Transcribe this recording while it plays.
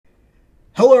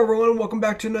Hello everyone, welcome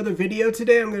back to another video.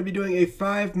 Today I'm going to be doing a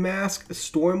 5-mask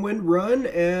Stormwind run,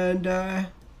 and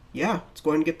yeah, let's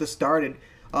go ahead and get this started.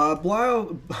 The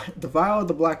vial of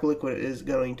the black liquid is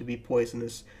going to be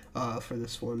poisonous for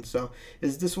this one. So,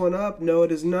 is this one up? No,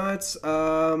 it is not.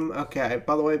 Okay,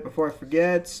 by the way, before I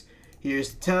forget,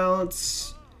 here's the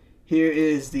talents, here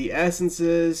is the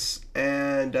essences,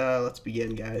 and let's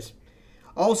begin, guys.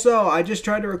 Also, I just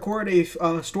tried to record a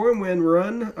Stormwind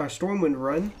run,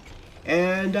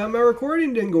 and my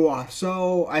recording didn't go off,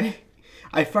 so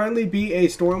I finally beat a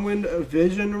Stormwind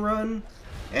vision run,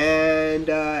 and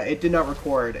it did not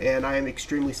record, and I am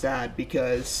extremely sad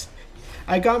because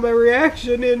I got my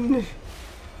reaction and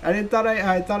I thought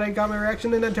I got my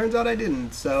reaction, and it turns out I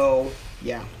didn't. So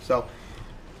yeah, so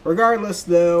regardless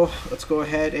though, let's go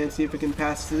ahead and see if we can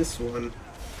pass this one.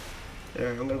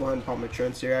 Alright, I'm going to go ahead and pop my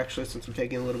trance here, actually, since I'm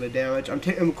taking a little bit of damage.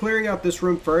 I'm clearing out this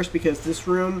room first, because this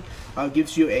room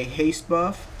gives you a haste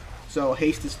buff. So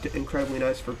haste is incredibly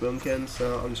nice for boomkins,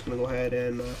 so I'm just going to go ahead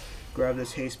and grab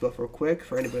this haste buff real quick,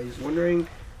 for anybody who's wondering.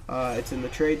 It's in the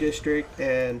trade district,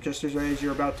 and just as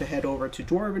you're about to head over to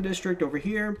Dwarven district over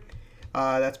here,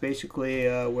 that's basically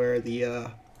where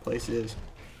the place is.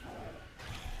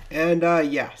 And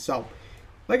yeah, so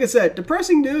like I said,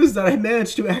 depressing news that I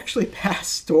managed to actually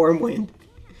pass Stormwind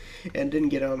and didn't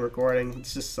get it on recording. It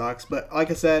just sucks. But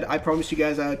like I said, I promised you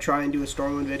guys I would try and do a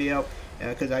Stormwind video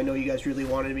because I know you guys really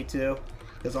wanted me to.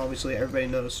 Because obviously everybody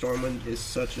knows Stormwind is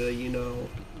such a,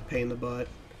 pain in the butt.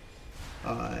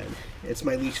 It's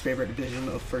my least favorite division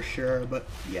for sure. But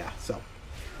yeah, so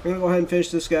we're going to go ahead and finish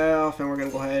this guy off, and we're going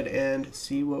to go ahead and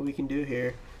see what we can do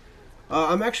here.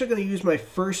 I'm actually going to use my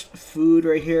first food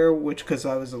right here, because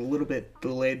I was a little bit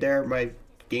delayed there. My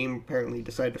game apparently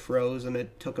decided to froze, and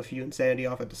it took a few insanity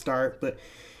off at the start. But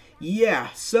yeah,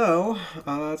 so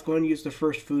let's go ahead and use the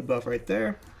first food buff right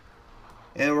there.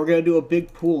 And we're going to do a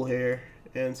big pool here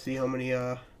and see how many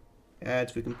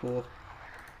ads we can pull.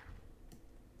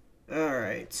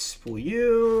 Alright, pull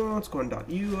you. Let's go ahead and dot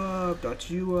you up, dot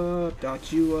you up,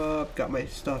 dot you up. Got my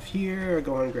stuff here.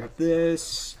 Go ahead and grab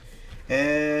this.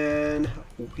 And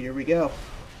here we go.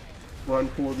 Go ahead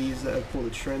and pull these, pull the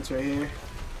trends right here.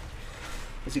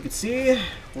 As you can see,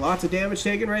 lots of damage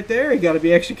taken right there. You got to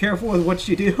be extra careful with what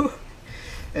you do.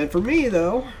 And for me,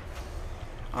 though,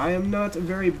 I am not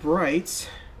very bright,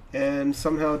 and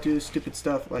somehow do stupid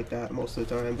stuff like that most of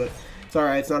the time. But it's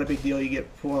alright. It's not a big deal. You get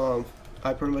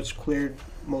I pretty much cleared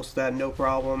most of that, no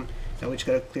problem. Now we just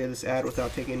got to clear this ad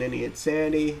without taking any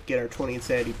insanity. Get our 20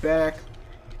 insanity back,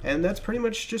 and that's pretty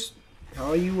much just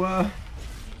how you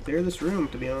clear this room,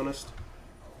 to be honest.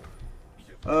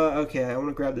 Okay, I want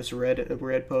to grab this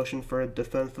red potion for a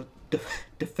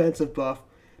defensive buff.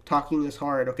 Talking is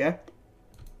hard, okay?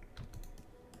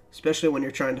 Especially when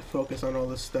you're trying to focus on all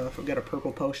this stuff. I've got a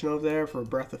purple potion over there for a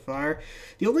Breath of Fire.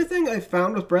 The only thing I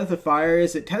found with Breath of Fire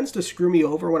is it tends to screw me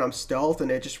over when I'm stealth,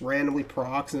 and it just randomly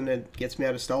procs, and it gets me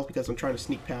out of stealth because I'm trying to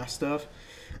sneak past stuff.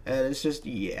 And it's just,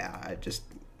 yeah,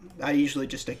 I usually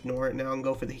just ignore it now and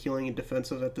go for the healing and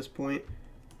defensive at this point.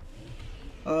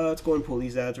 Let's go and pull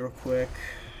these ads real quick.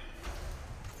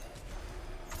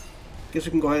 Guess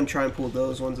we can go ahead and try and pull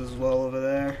those ones as well over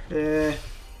there.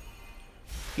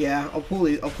 Yeah, I'll pull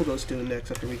those two next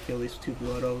after we kill these two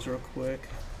blood O's real quick.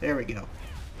 There we go.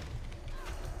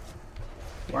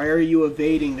 Why are you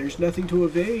evading? There's nothing to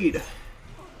evade.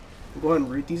 We'll go ahead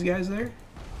and root these guys there.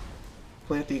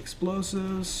 Plant the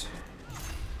explosives.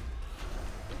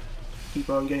 Keep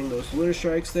on getting those lunar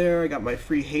strikes there. I got my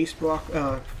free haste block,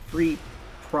 free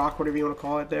proc, whatever you want to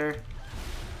call it there.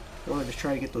 I want to just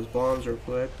try to get those bombs real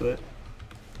quick, but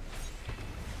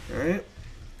alright.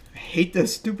 I hate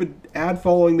this stupid ad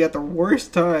following me at the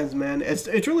worst times, man.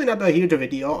 It's really not that huge of a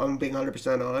deal, I'm being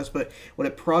 100% honest, but when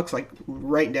it procs like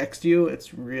right next to you,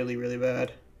 it's really, really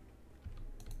bad.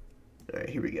 Alright,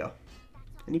 here we go.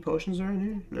 Any potions around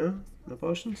here? No? No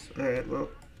potions? Alright, well,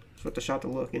 it's worth a shot to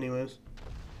look anyways.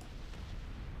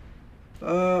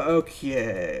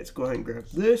 Okay, let's go ahead and grab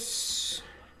this.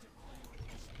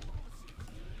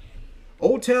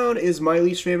 Old Town is my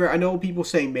least favorite. I know people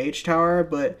say Mage Tower,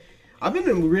 but I've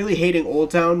been really hating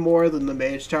Old Town more than the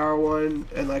Mage Tower one.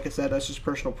 And like I said, that's just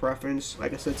personal preference.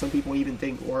 Like I said, some people even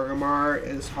think Orgrimmar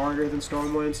is harder than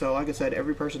Stormwind. So like I said,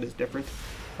 every person is different.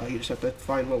 You just have to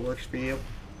find what works for you.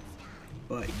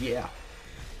 But yeah.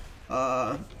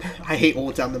 I hate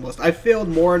Old Town the most. I failed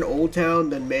more in Old Town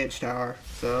than Mage Tower,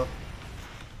 so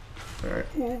alright.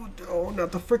 Oh,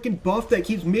 not the freaking buff that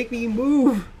keeps making me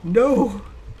move. No.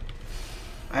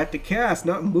 I have to cast,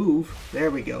 not move. There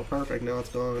we go. Perfect. Now it's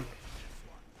gone.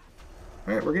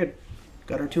 Alright, we're good.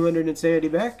 Got our 200 insanity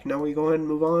back. Now we go ahead and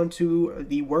move on to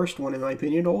the worst one, in my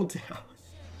opinion, Old Town.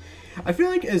 I feel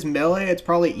like as melee, it's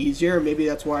probably easier. Maybe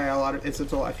that's why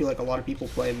I feel like a lot of people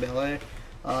play melee.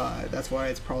 That's why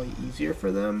it's probably easier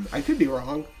for them. I could be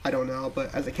wrong. I don't know.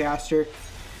 But as a caster,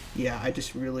 yeah, I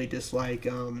just really dislike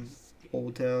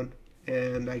Old Town.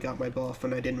 And I got my buff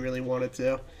and I didn't really want it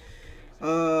to.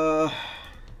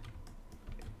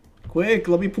 Quick,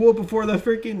 let me pull it before the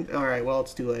freaking... Alright, well,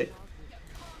 it's too late.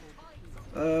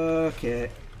 Okay.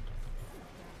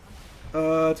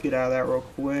 Let's get out of that real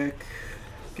quick.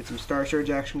 Get some Star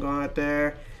Surge action going out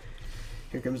there.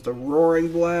 Here comes the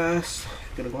Roaring Blast.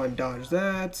 Gonna go ahead and dodge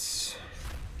that.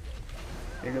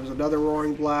 Here comes another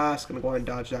Roaring Blast. Gonna go ahead and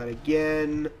dodge that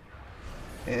again.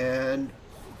 And...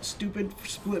 stupid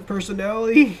split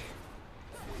personality.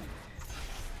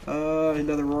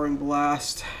 Another Roaring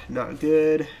Blast. Not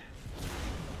good.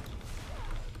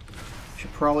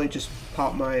 Should probably just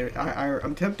pop my...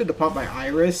 I'm tempted to pop my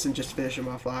Iris and just finish him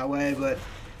off that way, but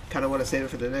kind of want to save it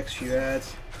for the next few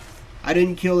ads. I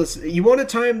didn't kill this. You want to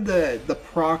time the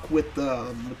proc with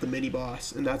the mini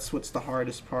boss, and that's what's the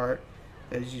hardest part.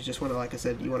 Is you just want to, like I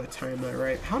said, you want to time that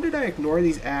right. How did I ignore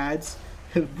these ads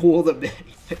and pull the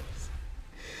mini things?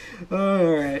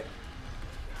 Alright.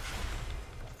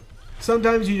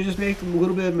 Sometimes you just make a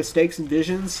little bit of mistakes in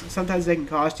visions. Sometimes they can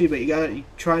cost you, but you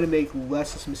try to make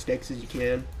less mistakes as you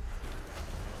can.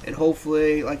 And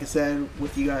hopefully, like I said,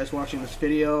 with you guys watching this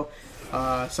video,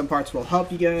 some parts will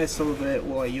help you guys. Some of it,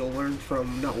 well, you'll learn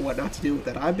from what not to do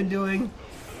that I've been doing.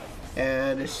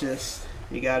 And it's just,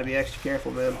 you gotta be extra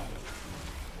careful, man.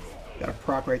 Got a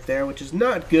proc right there, which is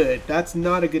not good. That's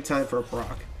not a good time for a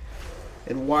proc.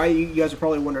 And why, you guys are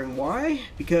probably wondering why?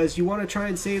 Because you want to try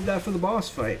and save that for the boss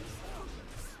fight.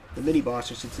 The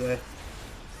mini-boss, I should say.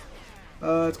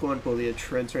 Let's go ahead and pull the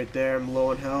entrance right there. I'm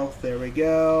low on health. There we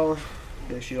go.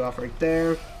 Finish you off right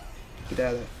there. Get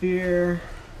out of that fear.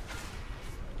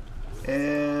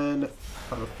 And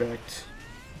perfect.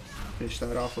 Finish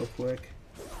that off real quick.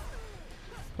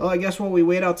 Well, I guess while we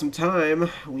wait out some time,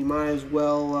 we might as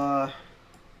well...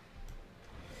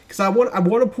 Because I want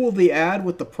to pull the ad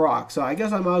with the proc, so I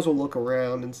guess I might as well look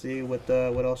around and see what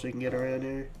else we can get around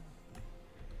here.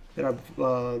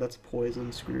 That's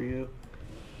poison. Screw you.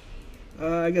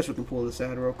 I guess we can pull this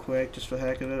ad real quick, just for the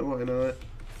heck of it. Why not?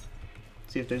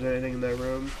 See if there's anything in that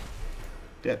room.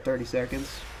 Got 30 seconds.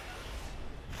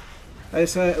 Like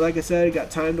I said,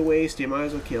 got time to waste. You might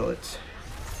as well kill it.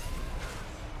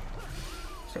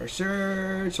 Star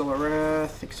Surge, Solar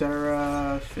Wrath,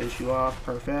 etc. Finish you off.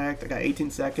 Perfect. I got 18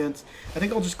 seconds. I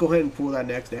think I'll just go ahead and pull that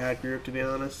next ad group, to be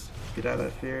honest. Get out of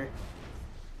that fear.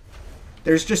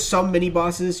 There's just some mini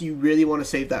bosses you really want to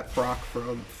save that proc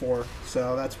for.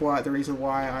 So that's the reason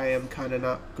why I am kind of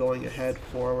not going ahead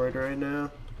forward right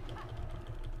now.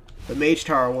 The Mage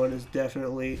Tower one is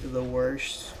definitely the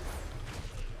worst.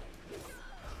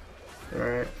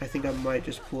 Alright, I think I might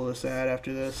just pull this ad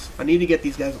after this. I need to get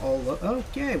these guys all up.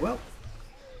 Okay, well.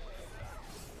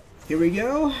 Here we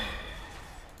go.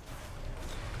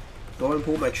 Go ahead and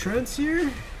pull my Trents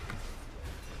here.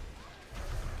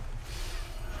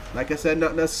 Like I said,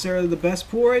 not necessarily the best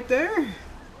pull right there.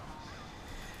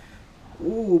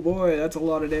 Ooh, boy, that's a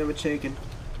lot of damage taken.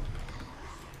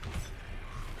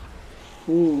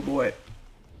 Ooh, boy.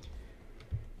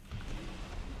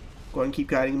 Go ahead and keep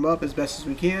guiding him up as best as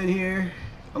we can here.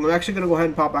 I'm actually going to go ahead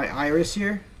and pop my Iris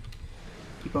here.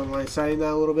 Keep on line sighting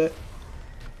that a little bit.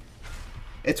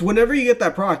 It's whenever you get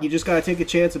that proc, you just got to take a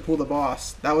chance and pull the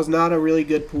boss. That was not a really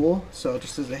good pull, so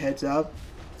just as a heads up.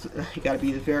 You got to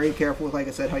be very careful with, like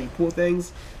I said, how you pull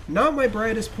things. Not my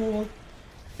brightest pull.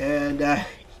 And,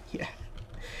 yeah.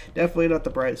 Definitely not the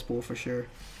brightest pull for sure.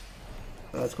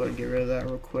 Let's go ahead and get rid of that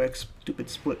real quick. Stupid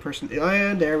split person.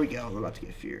 And there we go. I'm about to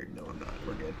get feared. No, I'm not.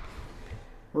 We're good.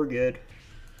 We're good.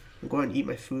 I'm going to eat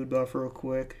my food buff real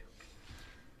quick.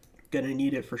 Gonna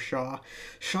need it for Shaw.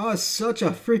 Shaw is such a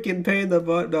freaking pain in the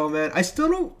butt, though, man. I still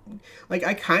don't... Like,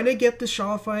 I kind of get the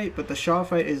Shaw fight, but the Shaw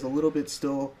fight is a little bit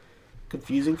still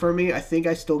confusing for me. I think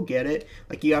I still get it.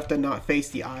 Like, you have to not face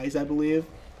the eyes, I believe.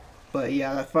 But,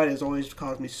 yeah, that fight has always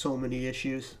caused me so many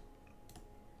issues.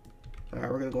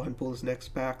 Alright, we're going to go ahead and pull this next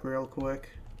pack real quick.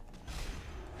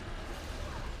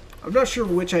 I'm not sure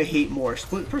which I hate more,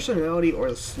 split personality or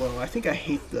the slow. I think I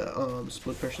hate the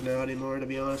split personality more, to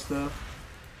be honest, though.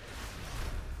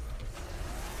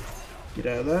 Get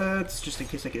out of that, just in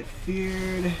case I get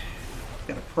feared.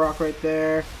 Got a proc right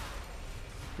there.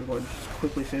 We're going to just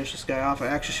quickly finish this guy off. I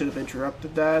actually should have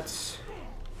interrupted that.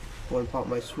 Go ahead and pop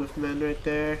my Swiftman right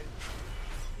there.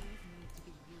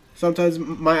 sometimes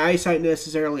my eyesight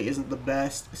necessarily isn't the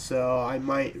best, so I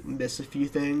might miss a few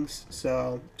things.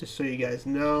 So just so you guys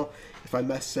know, if I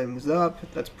mess things up,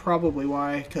 that's probably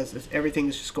why, because everything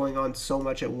is just going on so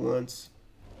much at once.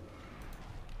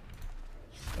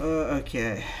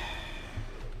 Okay.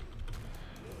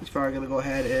 He's probably going to go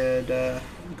ahead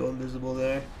and go invisible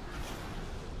there.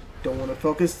 Don't want to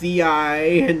focus the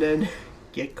eye and then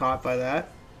get caught by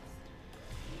that.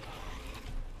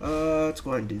 Let's go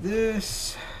ahead and do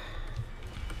this.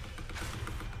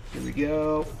 Here we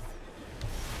go.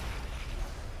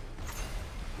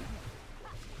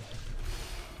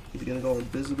 He's gonna go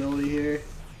invisibility here.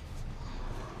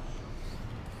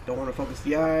 Don't want to focus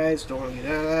the eyes. Don't want to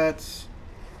get out of that.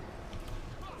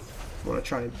 Want to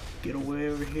try and get away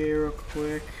over here real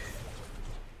quick.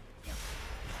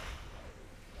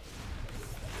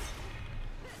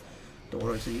 Don't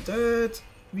want to see that.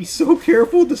 Be so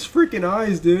careful with this freaking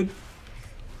eyes, dude.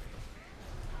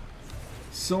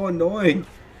 So annoying.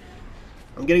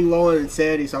 I'm getting low on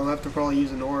insanity, so I'm gonna have to probably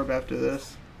use an orb after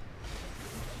this.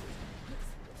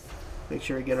 Make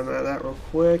sure we get him out of that real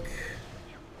quick.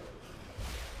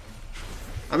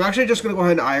 I'm actually just gonna go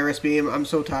ahead and Iris Beam. I'm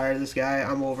so tired of this guy.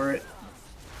 I'm over it.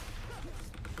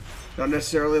 Not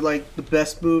necessarily like the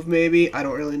best move, maybe. I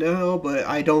don't really know, but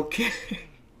I don't care.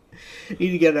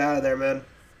 Need to get it out of there, man.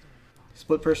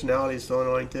 Split personality is so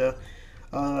annoying too.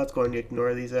 Let's go ahead and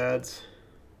ignore these ads.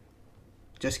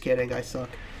 Just kidding, I suck.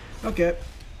 Okay,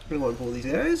 I'm gonna go and pull these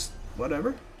guys.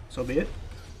 Whatever, so be it.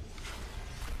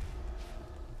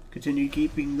 Continue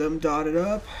keeping them dotted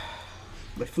up.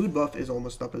 My food buff is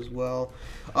almost up as well.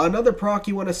 Another proc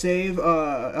you want to save,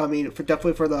 I mean,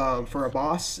 definitely for a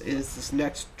boss, is this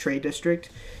next trade district.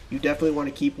 You definitely want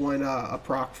to keep one a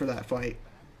proc for that fight.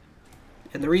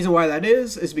 And the reason why that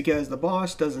is because the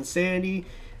boss does insanity,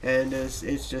 and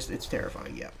it's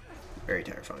terrifying. Yeah, very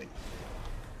terrifying.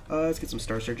 Let's get some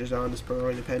Star Searchers on this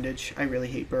burrowing appendage. I really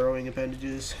hate burrowing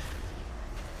appendages.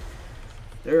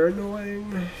 They're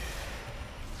annoying.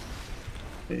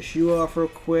 Finish you off real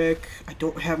quick. I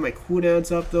don't have my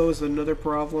cooldowns up though, is another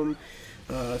problem.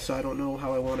 So I don't know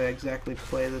how I want to exactly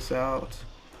play this out,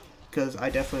 because I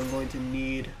definitely am going to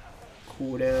need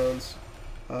cooldowns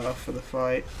for the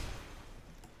fight.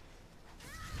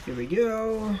 Here we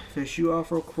go. Finish you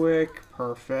off real quick.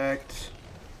 Perfect.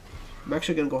 I'm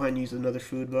actually going to go ahead and use another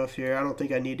food buff here. I don't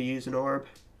think I need to use an orb.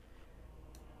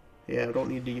 Yeah, I don't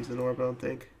need to use an orb, I don't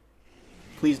think.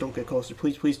 Please don't get closer.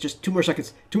 Please, please, just 2 more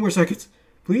seconds. 2 more seconds.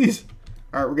 Please.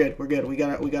 Alright, we're good. We're good. We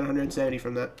got 170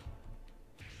 from that.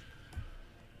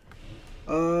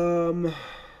 How do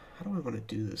I want to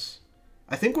do this?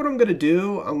 I think what I'm going to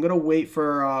do, I'm going to wait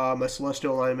for my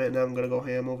Celestial Alignment, and I'm going to go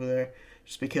ham over there.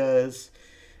 Just because...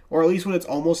 Or at least when it's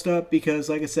almost up, because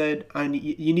like I said,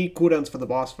 you need cooldowns for the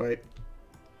boss fight.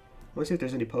 Let's see if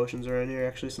there's any potions around here,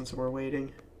 actually, since we're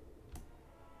waiting.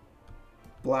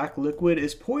 Black liquid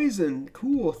is poison.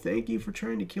 Cool, thank you for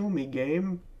trying to kill me,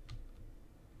 game.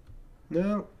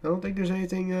 No, I don't think there's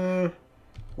anything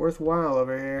worthwhile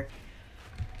over here.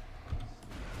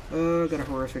 Got a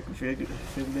horrific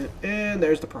figment. And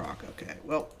there's the proc. Okay,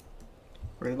 well,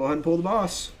 we're going to go ahead and pull the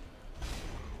boss.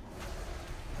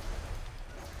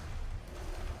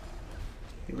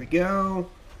 Here we go.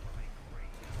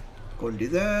 Go and do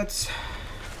that.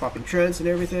 Popping Trents and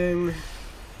everything.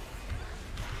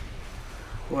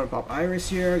 Go ahead and pop Iris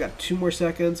here. I got 2 more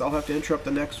seconds. I'll have to interrupt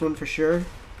the next one for sure.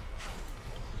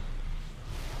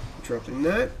 Interrupting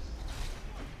that.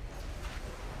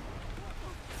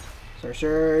 Star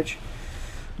Surge.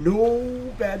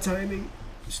 No, bad timing.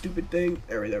 Stupid thing.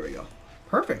 There we go.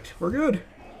 Perfect. We're good.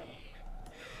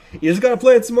 You just gotta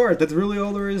play it smart. That's really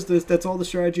all there is. That's all the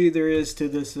strategy there is to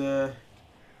this. How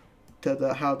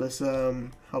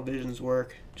visions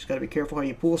work. Just gotta be careful how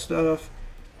you pull stuff.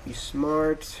 Be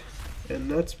smart,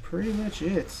 and that's pretty much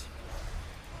it.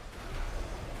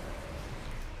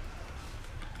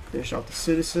 Finish off the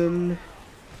citizen.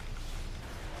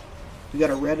 We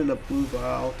got a red and a blue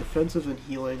vial. Defensive and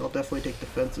healing. I'll definitely take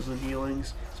defensives and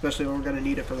healings, especially when we're gonna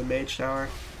need it for the mage tower.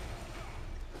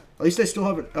 At least I still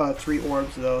have 3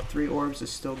 orbs, though. 3 orbs is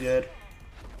still good.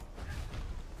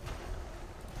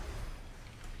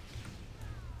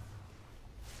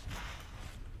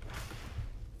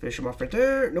 Finish him off right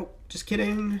there. Nope, just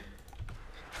kidding.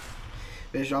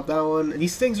 Finish off that one.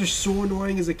 These things are so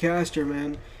annoying as a caster,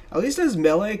 man. At least as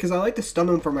melee, because I like to stun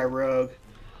them for my rogue.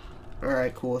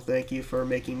 Alright, cool. Thank you for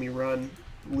making me run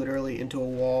literally into a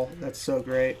wall. That's so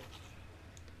great.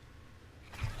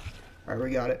 Alright, we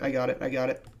got it. I got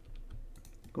it.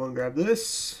 Go and grab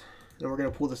this. Then we're going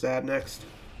to pull this ad next.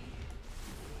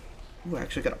 Ooh, I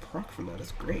actually got a proc from that.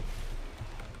 That's great.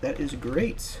 That is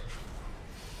great.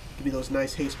 Give me those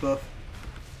nice haste buff.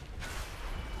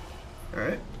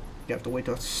 Alright. You have to wait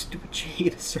till stupid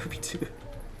chain to serve you too.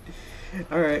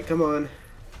 Alright, come on.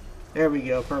 There we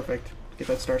go, perfect. Get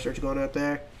that Star Surge going out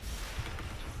there.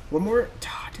 One more?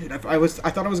 Oh, dude, I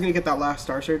thought I was gonna get that last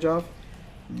Star Surge off.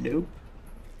 Nope.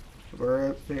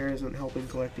 There isn't helping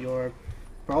collect the orb.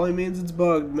 Probably means it's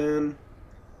bugged, man.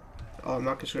 Oh, I'm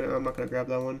not gonna grab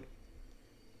that one.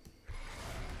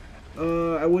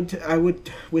 I would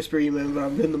whisper you, man, but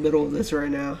I'm in the middle of this right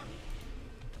now.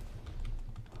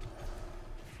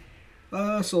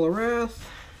 Solar Wrath,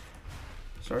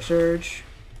 Star Surge,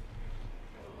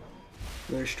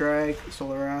 another Strike,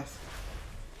 Solar Wrath.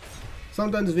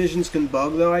 Sometimes visions can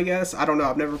bug though, I guess. I don't know.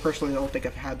 I've never personally don't think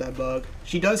I've had that bug.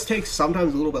 She does take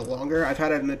sometimes a little bit longer. I've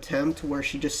had an attempt where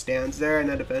she just stands there and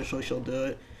then eventually she'll do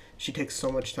it. She takes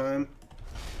so much time.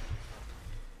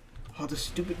 Oh, the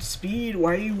stupid speed.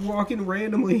 Why are you walking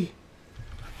randomly?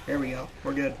 There we go.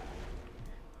 We're good.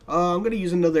 I'm going to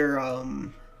use another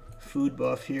food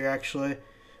buff here actually.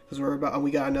 Because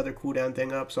we got another cooldown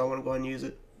thing up, so I want to go and use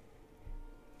it.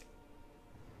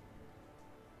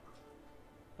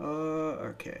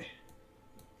 Okay.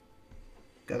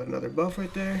 Got another buff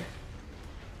right there.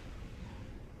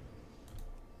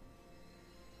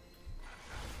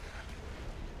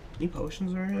 Any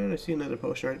potions around? I see another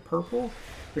potion right. Purple?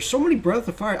 There's so many Breath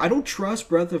of Fire. I don't trust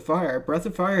Breath of Fire. Breath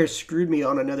of Fire has screwed me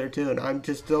on another tune. I'm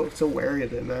just so wary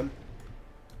of it, man.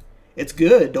 It's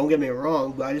good, don't get me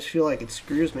wrong, but I just feel like it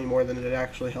screws me more than it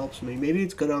actually helps me. Maybe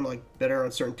it's good on, like, better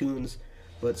on certain tunes,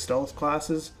 but stealth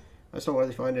classes, I just don't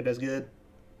really find it as good.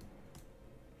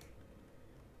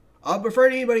 But for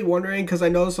anybody wondering, because I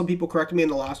know some people corrected me in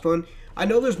the last one, I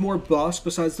know there's more buffs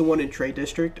besides the one in Trade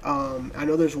District. I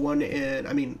know there's one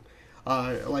in,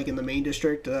 like in the main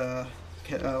district, the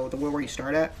one where you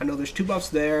start at. I know there's 2 buffs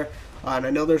there, and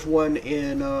I know there's one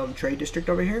in Trade District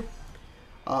over here.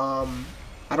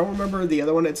 I don't remember the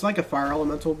other one. It's like a fire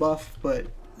elemental buff, but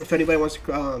if anybody wants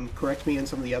to correct me in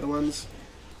some of the other ones,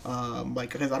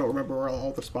 like, because I don't remember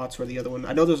all the spots for the other one.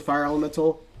 I know there's a fire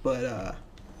elemental, but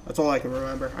that's all I can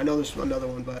remember. I know there's another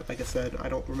one, but like I said, I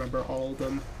don't remember all of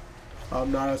them.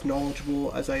 I'm not as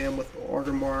knowledgeable as I am with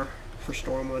Orgrimmar for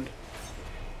Stormwind.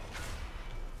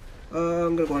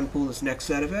 I'm going to go ahead and pull this next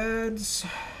set of ads.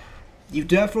 You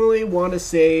definitely want to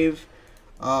save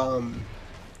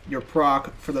your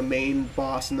proc for the main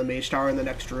boss in the Mage Tower in the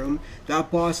next room.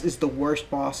 That boss is the worst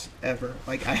boss ever.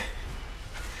 Like,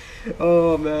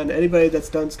 oh man, anybody that's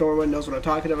done Stormwind knows what I'm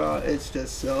talking about. It's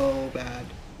just so bad.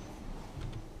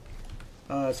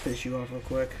 Let's finish you off real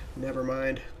quick. Never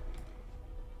mind.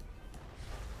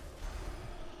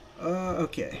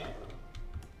 Okay.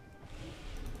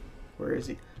 Where is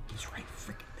he? He's right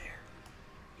freaking there.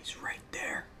 He's right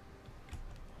there.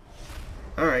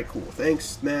 Alright, cool.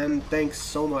 Thanks, man. Thanks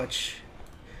so much.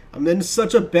 I'm in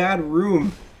such a bad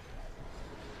room.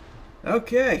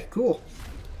 Okay, cool.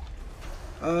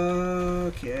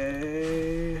 Okay.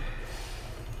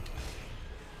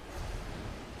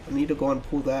 I need to go and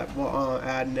pull that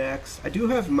ad next. I do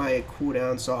have my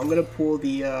cooldown, so I'm gonna pull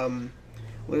the I'm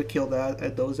gonna kill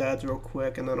those ads real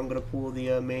quick, and then I'm gonna pull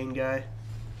the main guy,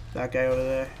 that guy over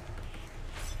there.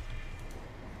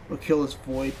 We'll kill this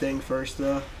void thing first,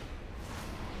 though.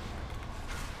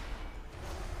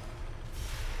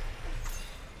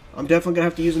 I'm definitely gonna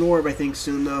have to use an orb, I think,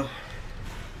 soon, though.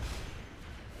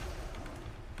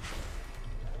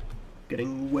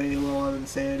 Getting way low on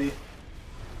insanity.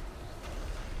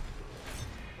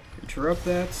 Interrupt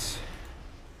that.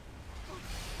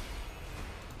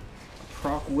 A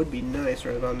proc would be nice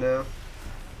right about now.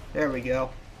 There we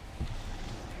go.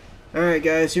 Alright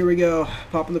guys, here we go.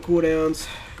 Popping the cooldowns.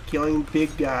 Killing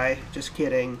big guy. Just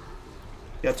kidding.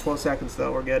 Got 12 seconds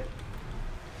though, we're good.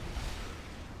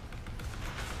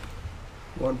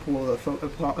 One pull the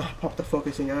pop the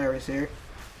focusing iris here.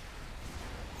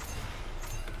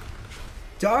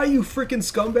 Die, you freaking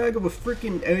scumbag of a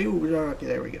freaking... Okay,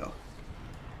 there we go.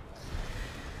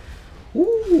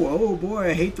 Ooh, oh boy,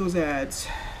 I hate those ads.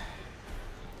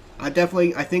 I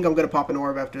think I'm gonna pop an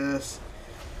orb after this.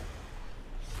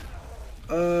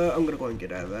 I'm gonna go and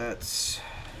get out of that.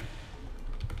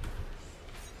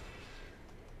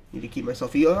 Need to keep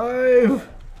myself alive.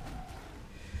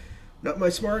 Not my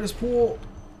smartest pool.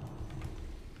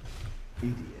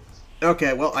 Idiots.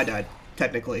 Okay, well, I died,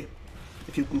 technically.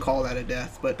 If you can call that a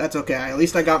death, but that's okay. At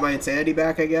least I got my insanity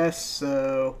back, I guess,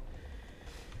 so...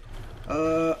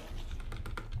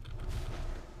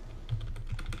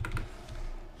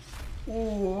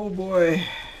 Oh boy.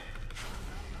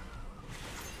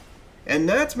 And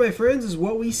that, my friends, is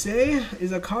what we say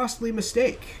is a costly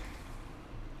mistake.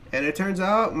 And it turns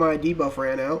out my debuff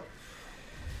ran out.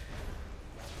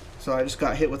 So I just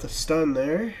got hit with a stun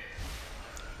there.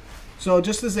 So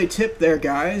just as a tip there,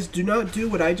 guys, do not do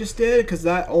what I just did, because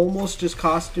that almost just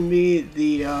costed me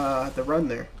the run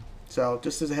there. So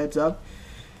just as a heads up,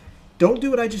 don't do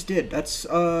what I just did. That's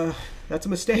a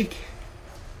mistake.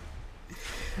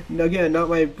 And again, not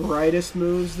my brightest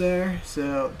moves there.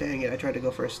 So dang it, I tried to go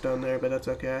for a stun there, but that's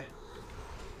okay.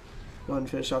 Go ahead and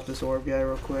finish off this orb guy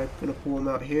real quick. Gonna pull him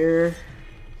out here.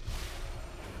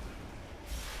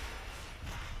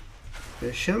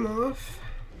 Finish him off.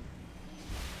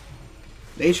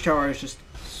 The H tower is just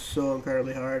so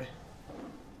incredibly hard.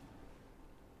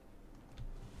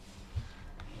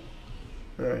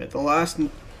 Alright, the last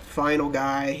and final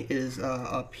guy is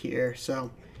up here, so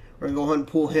we're gonna go ahead and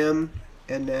pull him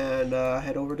and then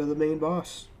head over to the main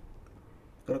boss.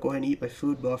 Gonna go ahead and eat my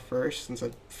food buff first, since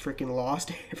I freaking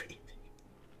lost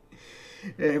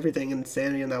everything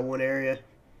insanity in that one area.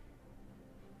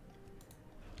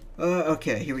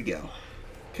 Okay, here we go.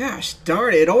 Gosh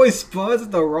darn it, it always spawns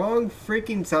at the wrong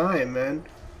freaking time, man.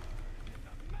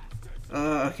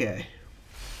 Okay.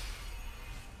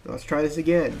 Let's try this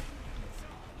again.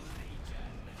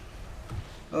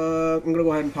 I'm gonna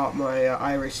go ahead and pop my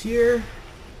iris here.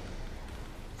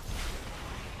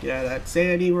 Get out of that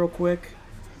sanity real quick.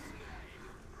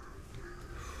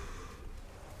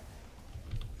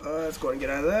 Let's go ahead and get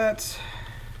out of that.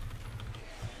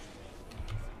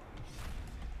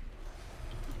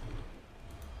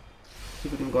 See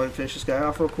if we can go ahead and finish this guy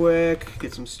off real quick.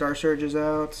 Get some star surges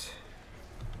out.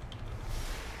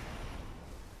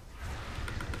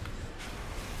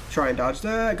 Try and dodge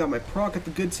that. Got my proc at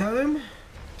the good time.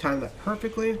 Timed that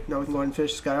perfectly. Now we can go ahead and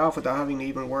finish this guy off without having to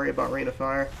even worry about Rain of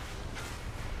Fire.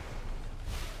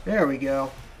 There we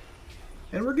go.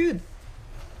 And we're good.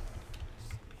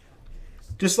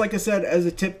 Just like I said, as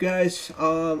a tip, guys,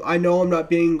 I know I'm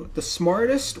not being the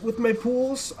smartest with my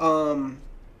pools.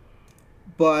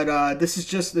 But this is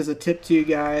just as a tip to you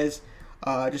guys,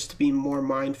 just to be more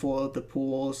mindful of the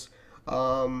pools.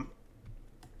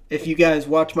 If you guys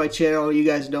watch my channel, you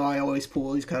guys know I always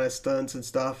pool these kind of stunts and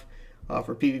stuff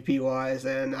for PvP wise,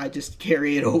 and I just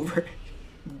carry it over,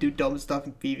 do dumb stuff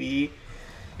in PvE.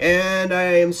 And I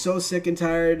am so sick and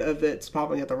tired of it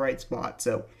popping at the right spot.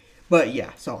 So, but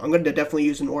yeah, so I'm going to definitely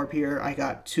use an orb here. I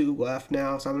got 2 left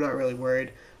now, so I'm not really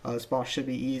worried. This boss should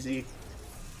be easy.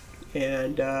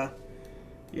 And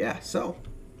yeah, so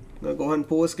I'm gonna go ahead and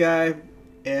pull this guy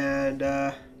and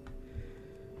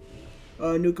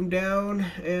nuke him down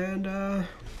and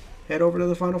head over to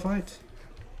the final fight.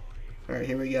 Alright,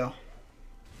 here we go.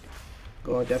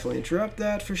 Go ahead, definitely interrupt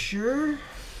that for sure.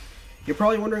 You're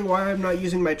probably wondering why I'm not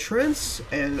using my Trents,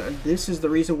 and this is the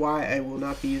reason why I will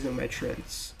not be using my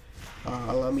Trents.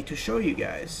 Allow me to show you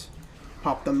guys.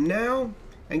 Pop them now,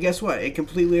 and guess what? It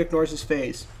completely ignores his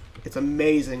phase. It's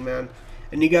amazing, man.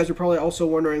 And you guys are probably also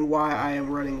wondering why I am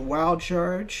running Wild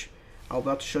Charge. I'm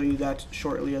about to show you that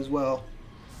shortly as well.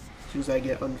 As soon as I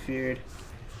get unfeared.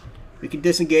 We can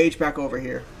disengage back over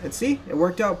here. And see? It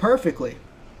worked out perfectly.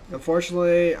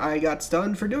 Unfortunately, I got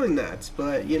stunned for doing that.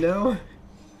 But, you know,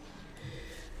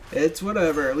 it's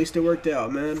whatever. At least it worked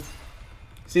out, man.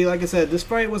 See, like I said, this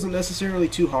fight wasn't necessarily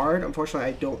too hard.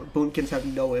 Unfortunately, Boomkins have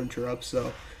no interrupts,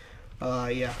 so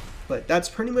yeah. But that's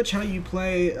pretty much how you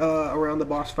play around the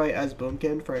boss fight as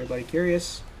Boomkin, for anybody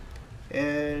curious.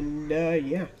 And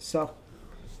yeah, so.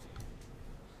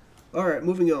 Alright,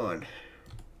 moving on.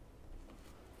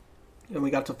 And we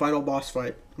got the final boss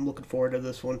fight. I'm looking forward to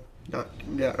this one. Not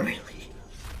really.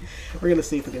 We're gonna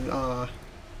see if we can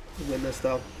win this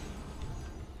though.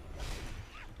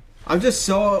 I'm just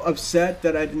so upset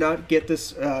that I did not get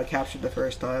this captured the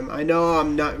first time. I know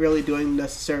I'm not really doing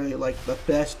necessarily like the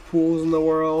best pools in the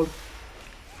world,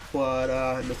 but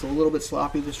it's a little bit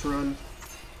sloppy this run.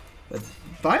 But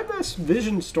 5S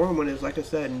Vision Stormwind is, like I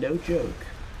said, no joke.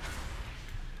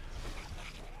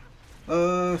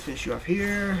 Finish you off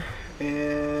here,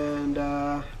 and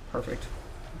perfect.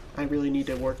 I really need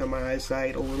to work on my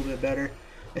eyesight a little bit better.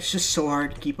 It's just so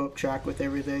hard to keep up track with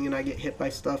everything, and I get hit by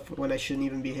stuff when I shouldn't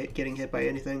even be getting hit by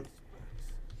anything.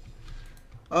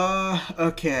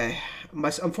 Okay.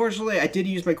 Unfortunately, I did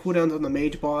use my cooldowns on the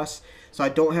mage boss, so I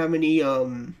don't have any, I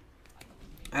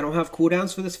don't have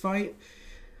cooldowns for this fight.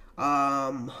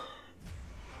 But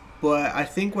I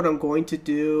think what I'm going to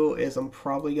do is I'm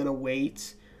probably going to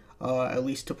wait, at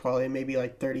least to probably maybe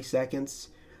like 30 seconds,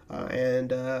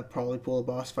 and probably pull a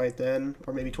boss fight then,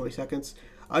 or maybe 20 seconds.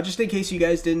 Just in case you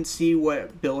guys didn't see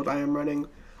what build I am running,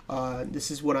 this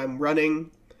is what I'm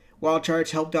running. Wild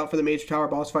Charge helped out for the Mage Tower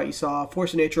boss fight you saw.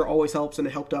 Force of Nature always helps, and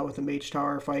it helped out with the Mage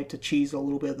Tower fight to cheese a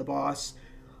little bit of the boss.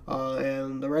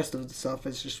 And the rest of the stuff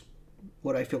is just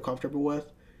what I feel comfortable with.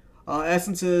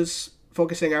 Essences,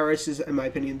 Focusing Iris is, in my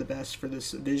opinion, the best for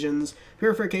this Visions.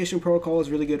 Purification Protocol is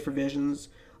really good for Visions.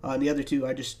 And the other two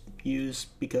I just use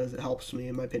because it helps me,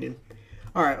 in my opinion.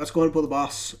 Alright, let's go ahead and pull the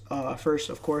boss. First,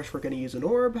 of course, we're going to use an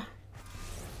orb.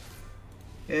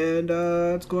 And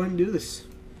let's go ahead and do this.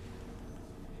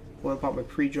 Go ahead and pop my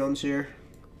pre-drums here.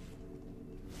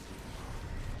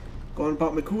 Go ahead and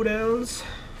pop my cooldowns.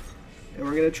 And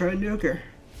we're going to try and nuke her.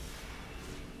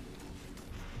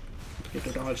 Get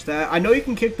to dodge that. I know you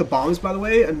can kick the bombs, by the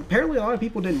way, and apparently a lot of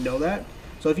people didn't know that.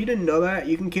 So if you didn't know that,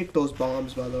 you can kick those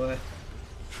bombs, by the way.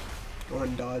 Go ahead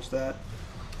and dodge that.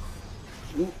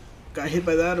 Ooh, got hit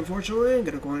by that, unfortunately. I'm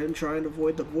going to go ahead and try and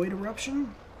avoid the Void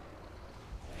Eruption.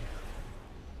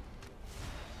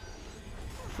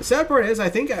 The sad part is, I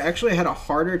think I actually had a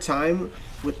harder time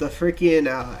with the freaking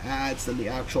ads than the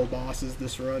actual bosses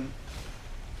this run.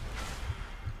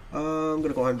 I'm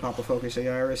gonna go ahead and pop a Focusing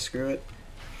Iris, screw it.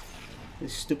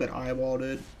 This stupid eyeball,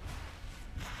 dude.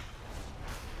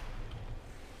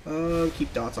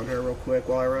 Keep dots on her real quick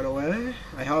while I run away.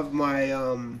 I have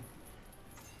my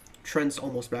trends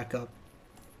almost back up.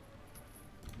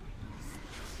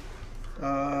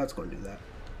 Let's go and do that.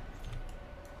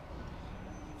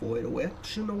 Void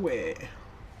Eruption away.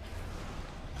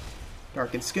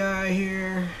 Darkened Sky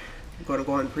here. I'm going to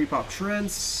go ahead and pre-pop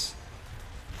Trents.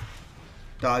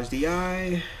 Dodge the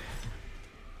eye.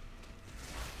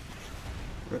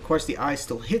 And of course the eye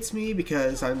still hits me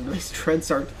because these Trents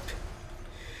are...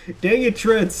 Dang it,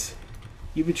 Trents!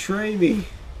 You betray me.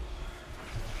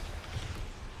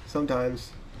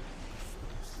 Sometimes.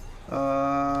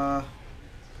 Ooh,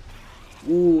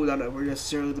 not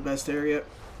necessarily the best area.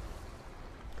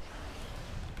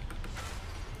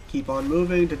 Keep on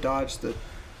moving to dodge the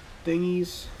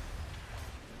thingies.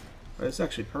 Oh, that's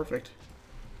actually perfect.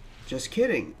 Just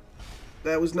kidding.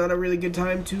 That was not a really good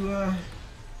time to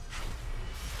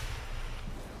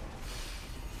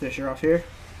finish her off here.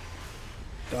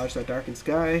 Dodge that Darkened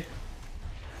Sky.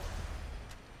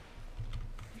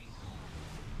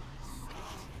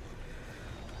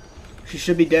 She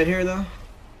should be dead here though,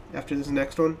 after this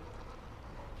next one.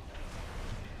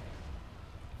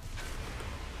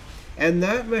 And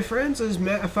that, my friends, is a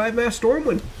 5-mass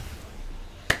Stormwind.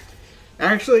 I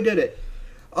actually did it.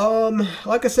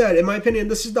 Like I said, in my opinion,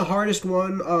 this is the hardest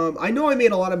one. I know I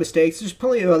made a lot of mistakes. There's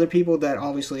plenty of other people that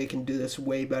obviously can do this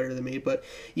way better than me. But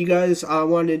you guys,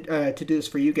 wanted to do this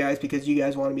for you guys because you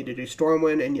guys wanted me to do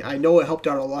Stormwind. And I know it helped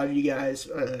out a lot of you guys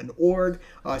in org.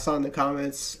 I saw in the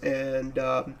comments. And,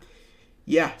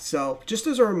 yeah, so just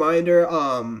as a reminder,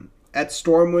 at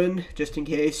Stormwind, just in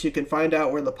case, you can find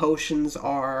out where the potions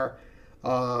are.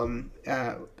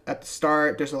 At the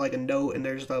start, there's like a note and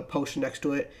there's the potion next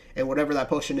to it, and whatever that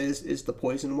potion is the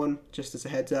poison one, just as a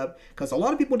heads up, because a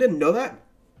lot of people didn't know that,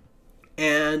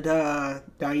 and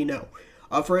now you know.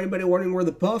 For anybody wondering where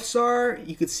the buffs are,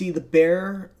 you can see the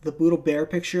bear, the Boodle bear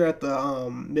picture at the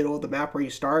middle of the map where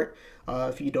you start.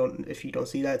 If you don't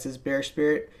see that, it says Bear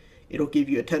Spirit. It'll give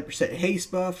you a 10%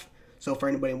 haste buff, so for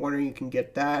anybody wondering, you can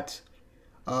get that.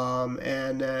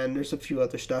 And then there's a few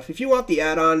other stuff. If you want the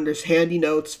add-on, there's handy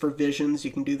notes for visions.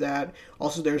 You can do that.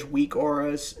 Also, there's weak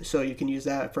auras, so you can use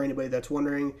that for anybody that's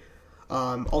wondering.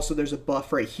 Also, there's a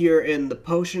buff right here in the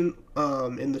potion,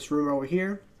 in this room over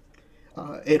here.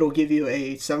 It'll give you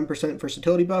a 7%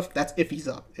 versatility buff. That's if he's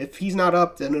up. If he's not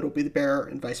up, then it'll be the bear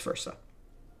and vice versa.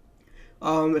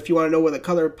 If you want to know where the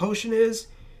color potion is,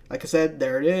 like I said,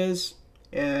 there it is.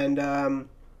 And,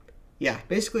 yeah,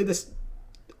 basically this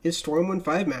is Stormwind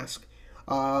 5 mask.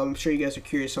 I'm sure you guys are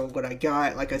curious on what I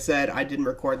got. Like I said, I didn't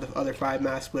record the other 5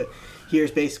 masks, but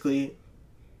here's basically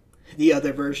the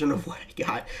other version of what I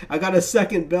got. I got a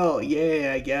second belt,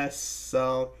 yay, I guess.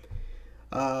 So,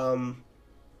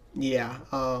 yeah,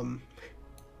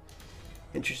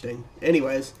 interesting.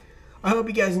 Anyways, I hope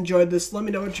you guys enjoyed this. Let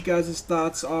me know what you guys'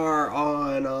 thoughts are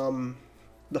on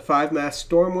the 5 mask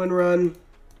Stormwind run.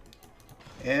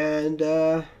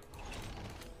 And,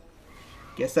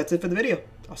 guess that's it for the video.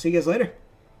 I'll see you guys later.